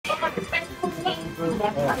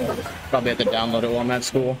Probably have to download it while I'm at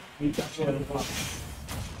school.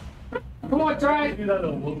 Come on, try.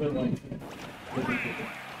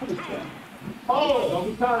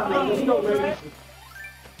 Oh, let's go, baby.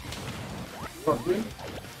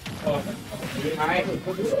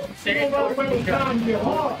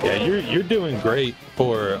 Yeah, you're doing great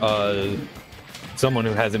for someone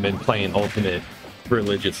who hasn't been playing Ultimate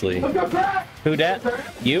religiously. Who dat?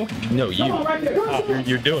 You? No, you. Oh,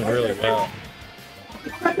 you're doing really well.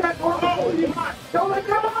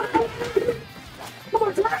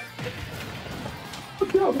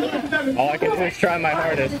 All I can do is try my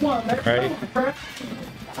hardest. Right?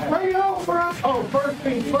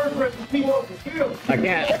 I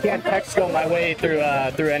can't text go my way through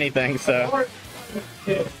anything, so.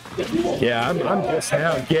 Yeah, I'm just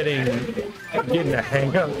now getting the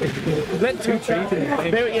hang of it. Is that two trees in the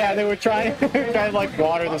same? They were trying to like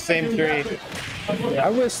water the same tree. I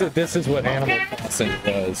wish that this is what Animal Crossing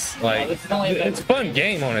was. Like, it's a fun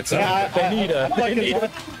game on its own. Yeah,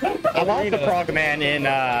 I lost the Progman in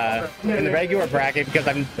the regular bracket because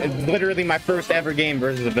it's literally my first ever game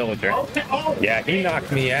versus a villager. Yeah, he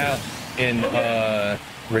knocked me out in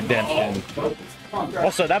Redemption.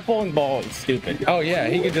 Also, that bowling ball is stupid. Oh yeah,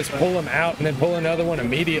 he could just pull him out and then pull another one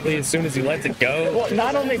immediately as soon as he lets it go. Well,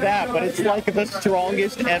 not only that, but it's like the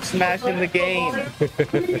strongest F smash in the game.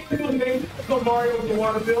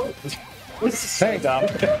 This is so dumb.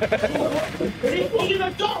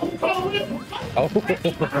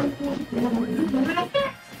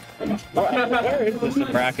 Where is this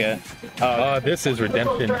bracket? This is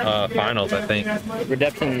Redemption Finals, I think.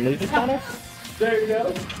 Redemption Losers Finals? There you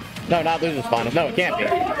go. No, not Losers Finals. No, it can't be.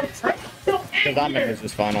 Because I'm in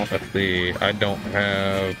Losers Finals. Let's see, I don't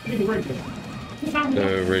have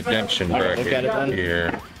the Redemption bracket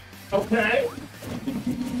here. Okay.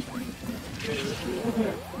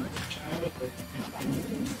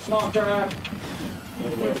 Come on,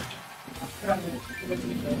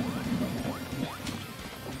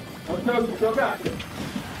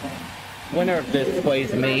 Winner of this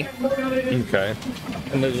plays me. Okay.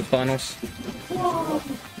 In Losers Finals. Come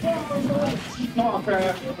on,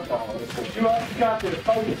 Crab. You got this.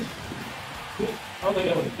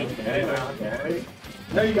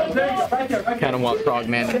 There you go. Right there. Kind of want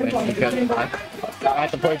Progman to win because I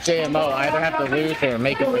have to play JMO. I either have to lose or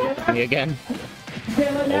make it with me again.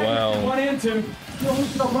 Well,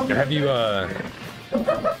 have you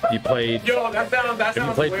played? Have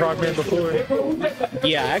you played Progman before?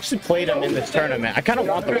 Yeah, I actually played him in this tournament. I kind of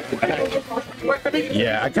want the.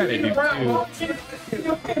 Yeah, I kind of do too.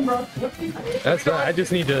 That's right. I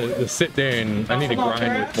just need to sit there and I need to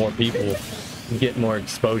grind with more people and get more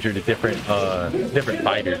exposure to different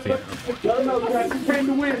fighters. You know?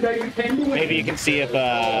 Maybe you can see if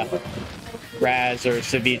Raz or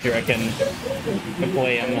Savitra can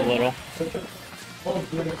play him a little.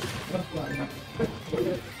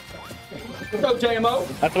 Go, JMO.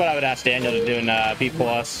 That's what I would ask Daniel to do in P+. If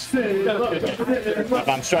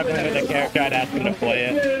I'm struggling with a character, I'd ask him to play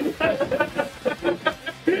it.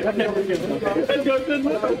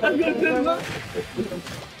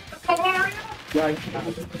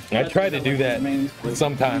 I try to do that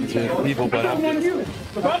sometimes with people, but I'm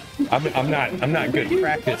not good at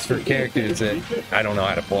practice for characters that I don't know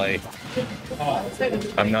how to play.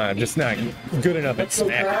 I'm just not good enough at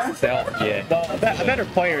Smash itself yet. A better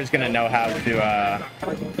player is going to know how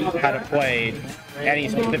to play any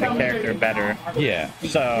specific character better. Yeah.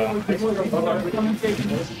 So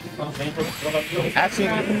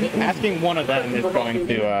asking one of them is going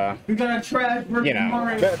to, you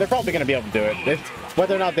know, they're probably going to be able to do it.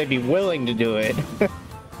 Whether or not they'd be willing to do it,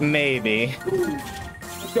 maybe.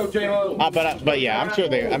 Let's go, JMO. But yeah, I'm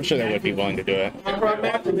sure they would be willing to do it.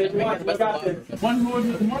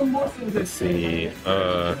 Let's see.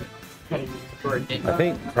 I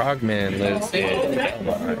think Progman lives in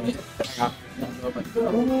Cenla.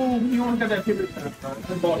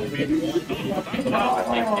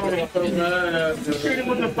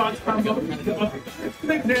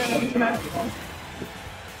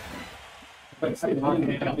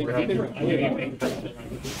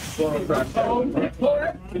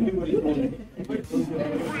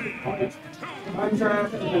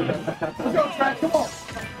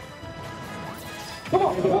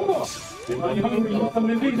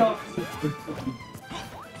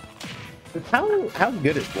 How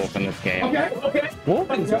good is Wolf in this game? Okay. Wolf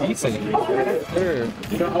is decent. Sure.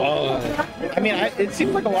 I mean, it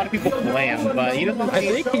seems like a lot of people play him, but he doesn't. I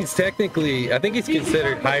think he's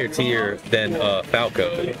considered higher tier than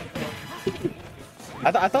Falco.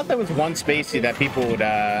 I thought there was one Spacey that people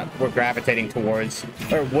were gravitating towards,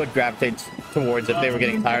 or would gravitate towards if they were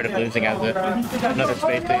getting tired of losing as another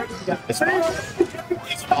Spacey.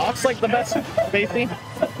 Is Fox like the best Spacey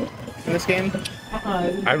in this game?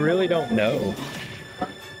 I really don't know.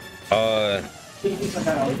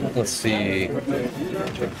 Let's see.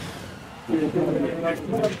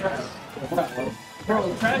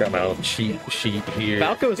 Got my little cheat sheet here.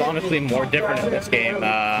 Falco is honestly more different in this game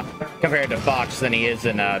compared to Fox than he is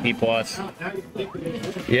in B+.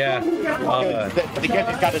 Yeah. The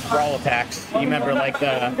guy's got his brawl attacks. You remember like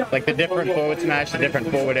the different forward smash, the different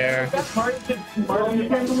forward air.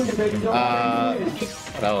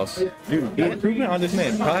 What else? Dude, the improvement on this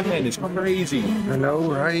man, Progman is crazy. I know,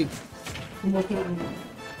 right?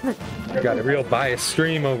 Got a real biased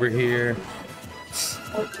stream over here.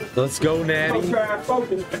 Let's go, Natty.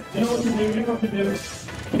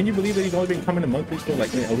 Can you believe that he's only been coming a month for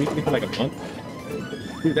like a week for like a month?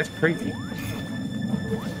 Dude, that's crazy.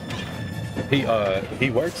 He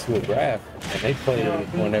works with Raph, and they play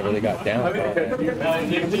whenever they got down. So he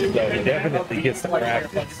definitely gets the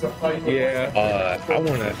practice. Yeah. I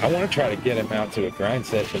wanna try to get him out to a grind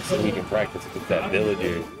session so we can practice with that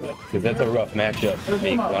villager, because that's a rough matchup for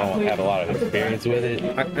me. I don't have a lot of experience with it.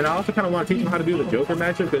 And I also kind of want to teach him how to do the Joker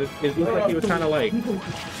matchup, because it looked like he was kind of like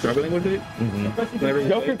struggling with it. Mm-hmm.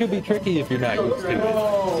 Joker could be tricky if you're not used to it.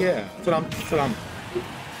 Yeah, that's what I'm.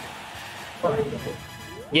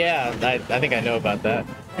 Yeah, I think I know about that.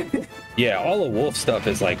 Yeah, all the Wolf stuff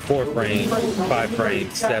is like 4 frames, 5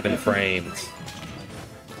 frames, 7 frames.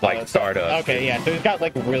 Like startup. Okay, yeah, so he's got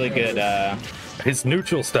like really good his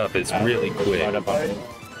neutral stuff is really quick.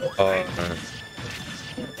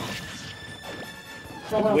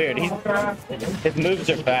 It's weird. His moves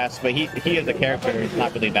are fast, but he as a character is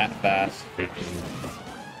not really that fast.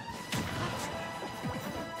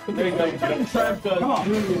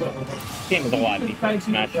 Game is a lot deeper than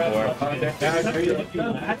Smash 4.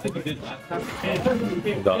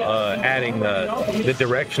 Adding the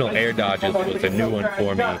directional air dodges was a new one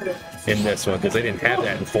for me in this one, because they didn't have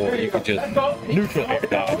that in 4. You could just neutral air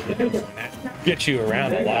dodge, get you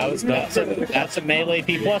around a lot. That's a melee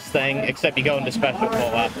P+ thing, except you go into special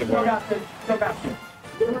pull afterward.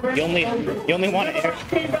 You only want to air.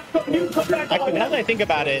 Actually, now that I think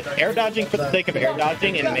about it, air dodging for the sake of air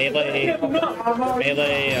dodging in melee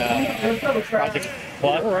Project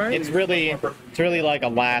Plus, it's really like a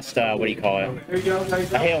last what do you call it?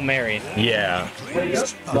 A Hail Mary. Yeah,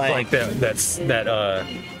 like that.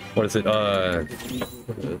 What is it?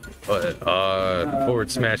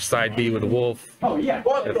 Forward smash side B with a wolf.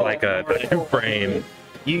 It's like a 2-frame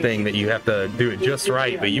thing that you have to do it just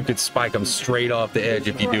right, but you could spike them straight off the edge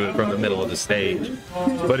if you do it from the middle of the stage.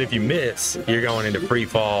 But if you miss, you're going into free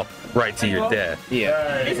fall right to your death.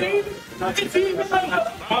 Yeah.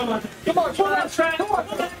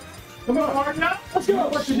 Come on, hard now. Let's go.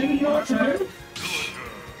 What you do? You know what you do?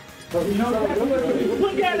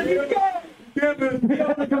 Look at it, you go.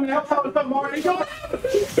 Coming out, come on, Marty. Come on.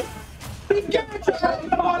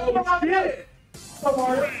 Come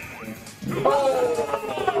on,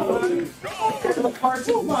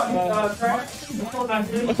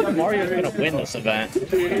 Looks like Mario's gonna win this event.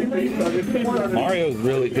 Mario's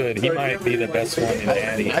really good. He might be the best one in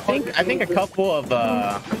Natty. I think a couple of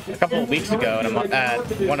weeks ago at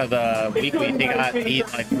one of the weeklies he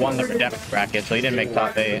like won the redemption bracket, so he didn't make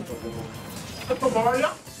top 8.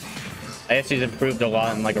 I guess he's improved a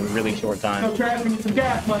lot in like a really short time. Some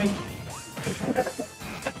gas money.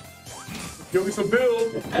 Give me some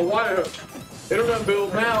bills. Why? Internet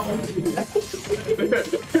bills now.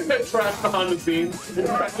 Trash behind the scenes.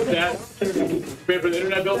 That. Pay for the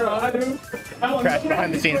internet bills. I do. Trash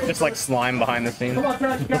behind the scenes, just like slime behind the scenes. Come on,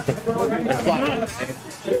 trash. Slime behind the scenes.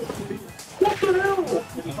 What the hell?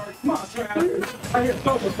 Come on, trash. I hear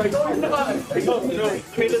focus.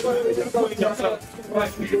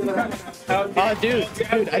 Dude,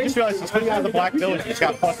 I just realized he's coming out of the Black Village. He's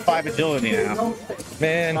got +5 agility now.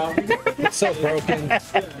 Man, it's so broken.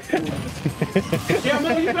 Yeah,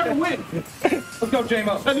 man, you better win. Let's go,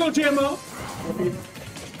 JMO. Let's go, JMO.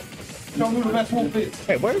 Don't move the best wolf is.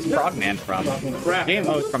 Hey, where's Progman from?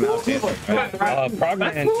 JMO's from out here.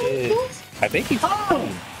 Progman is, I think he's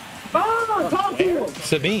Talk to him.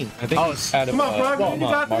 Sabine. I think he's out of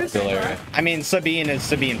Markville area. I mean, Sabine is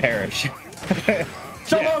Sabine Parish.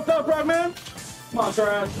 Show off, Progman. Come on,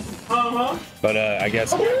 trash. But I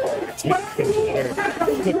guess it's like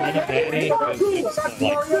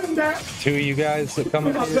 2 of you guys that come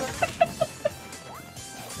up here.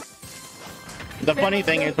 The funny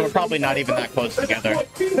thing is, we're probably not even that close together.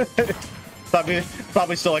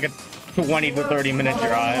 probably still like a 20 to 30 minute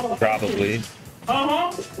drive. Probably.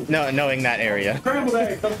 No, knowing that area. Scrambled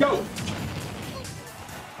eggs. Let's go.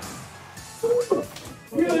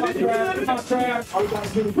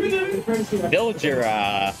 Villager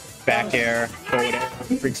back air, forward air,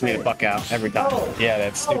 freaks me the fuck out every time. Yeah,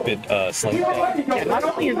 that stupid sling thing. Yeah, not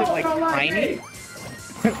only is it like tiny,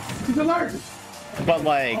 but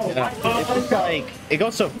like it's just like it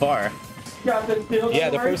goes so far. Yeah,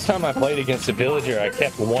 the first time I played against a villager, I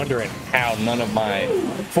kept wondering how none of my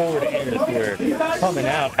forward airs were coming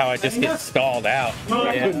out, how I just get stalled out.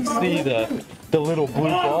 I couldn't see the little blue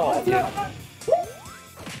ball.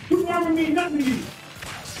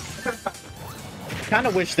 Kind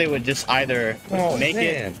of wish they would just either make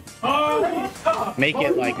it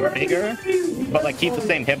like bigger, but like keep the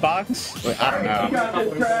same hitbox. I don't know.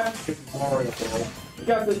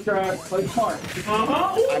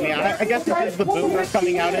 I mean, I guess this is the boomer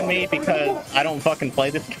coming out in me because I don't fucking play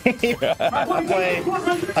this game.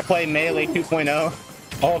 I play Melee 2.0.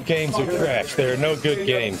 All games are trash. There are no good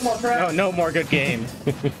games. No more good games.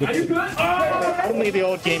 Only the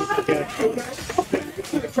old games are good.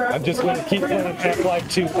 I'm just going to keep playing Half-Life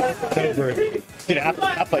 2 over. Dude,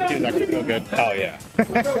 Half-Life 2 is actually real good. Oh, yeah.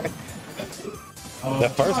 The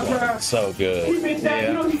first one is so good.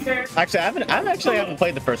 Yeah. Actually, I haven't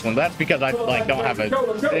played the first one. But that's because I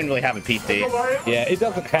didn't really have a PC. Yeah, it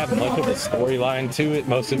doesn't have much of a storyline to it.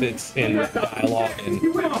 Most of it's in dialogue and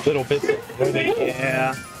little bits of where they.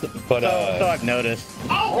 Yeah. But so I've noticed.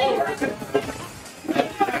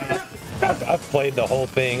 I've played the whole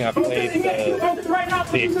thing. I've played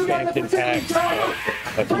the expansion packs.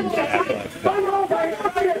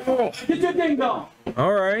 Get your ding dong.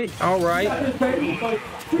 All right.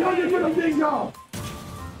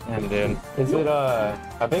 And then, is it,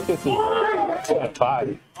 I think this is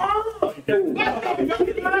 5.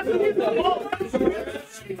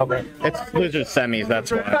 Okay. It's Losers Semis,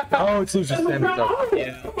 that's why. Oh, it's Losers Semis.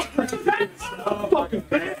 Yeah.